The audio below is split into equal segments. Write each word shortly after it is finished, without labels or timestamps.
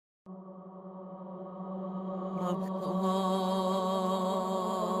Good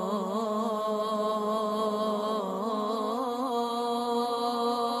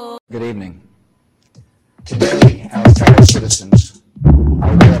evening. Today, our fellow citizens,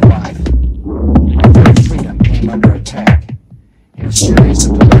 our way of life, our very freedom came under attack in a series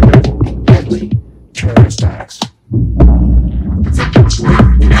of deliberate and deadly terrorist acts. The victims were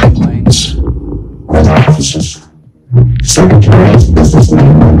airplanes, other officers, secretaries, businessmen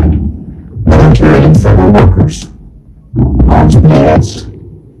and women, military and federal workers, moms and dads,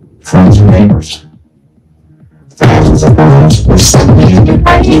 friends and neighbors. Thousands of lives were suddenly ended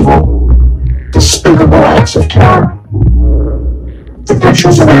by evil, despicable acts of terror. The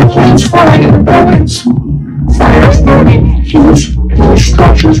pictures of airplanes flying into buildings, fires burning, huge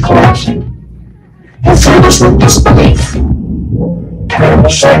structures collapsing, have filled us with disbelief, terrible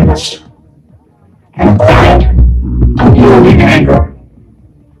sadness, and quiet, unyielding anger.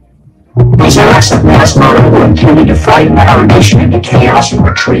 These acts of mass murder were intended to frighten our nation into chaos and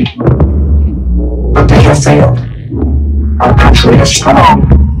retreat, but they have failed. Our country is strong.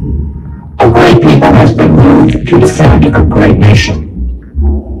 A great people has been moved to defend a great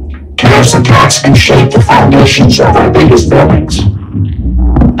nation. Terrorist attacks can shake the foundations of our biggest buildings,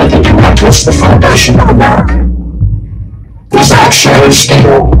 but they do not touch the foundation of America. These acts shatter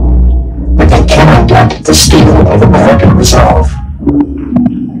steel, but they cannot dent the steel of American resolve.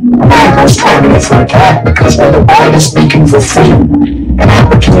 America is targeted for attack because we're the widest beacon for freedom and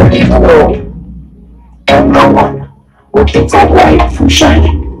opportunity in the world, and no one will keep that light from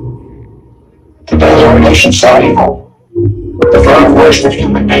shining. Today our nation saw evil, the very worst of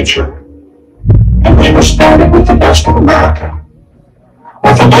human nature, and we responded with the best of America,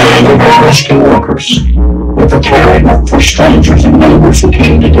 with the daring of our rescue workers, with the caring for strangers and neighbors who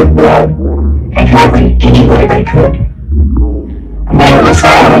came to give blood and help in any way they could. Immediately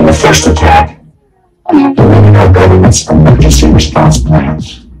following the first attack, we implemented our government's emergency response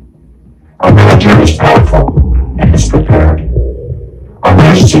plans. Our military is powerful and is prepared. Our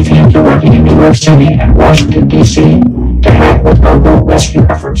emergency teams are working in New York City and Washington, D.C. to help with local rescue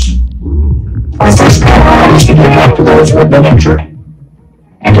efforts. Our first priority is to give help to those who have been injured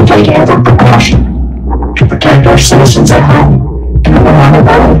and to take every precaution to protect our citizens at home and around the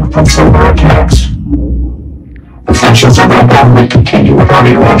world from further attacks. The functions of our government continue without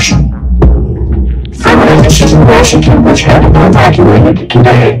interruption. Federal agencies in Washington, which had to be evacuated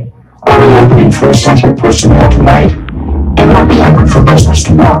today, are reopening for essential personnel tonight and will be open for business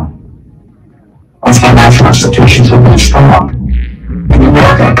tomorrow. Our financial institutions remain strong, and the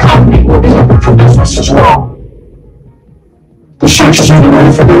American economy will be open for business as well. The search is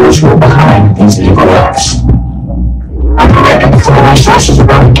underway for those who are behind these evil acts. I'm directing the full resources of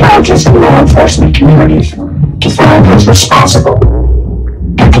our intelligence and law enforcement communities to find those responsible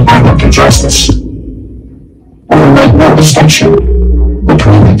and to bring them to justice. We will make no distinction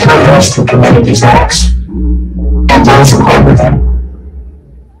between the terrorists who committed these acts and those who harbor them.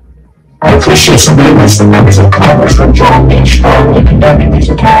 I appreciate so very much the members of Congress for joining me in strongly condemning these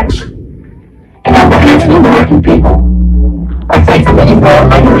attacks. And on behalf of the American people, I thank the many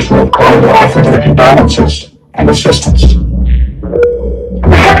members who have called to offer their condolences and assistance.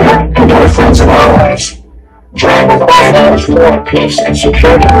 America and our friends and allies join with all those who want peace and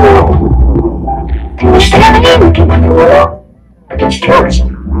security in the world, and we stand together to win the war against terrorism.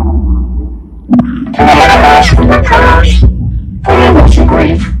 Tonight I ask for your prayers for those who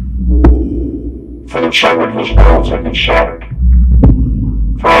grieve, for the children whose worlds have been shattered,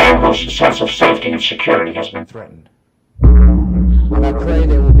 for all whose sense of safety and security has been threatened. And I pray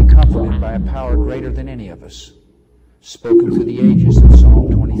they will be comforted by a power greater than any of us, spoken through the ages in Psalm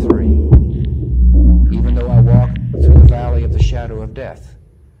 23. Even though I walk through the valley of the shadow of death,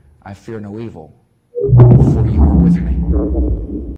 I fear no evil, for you are with me.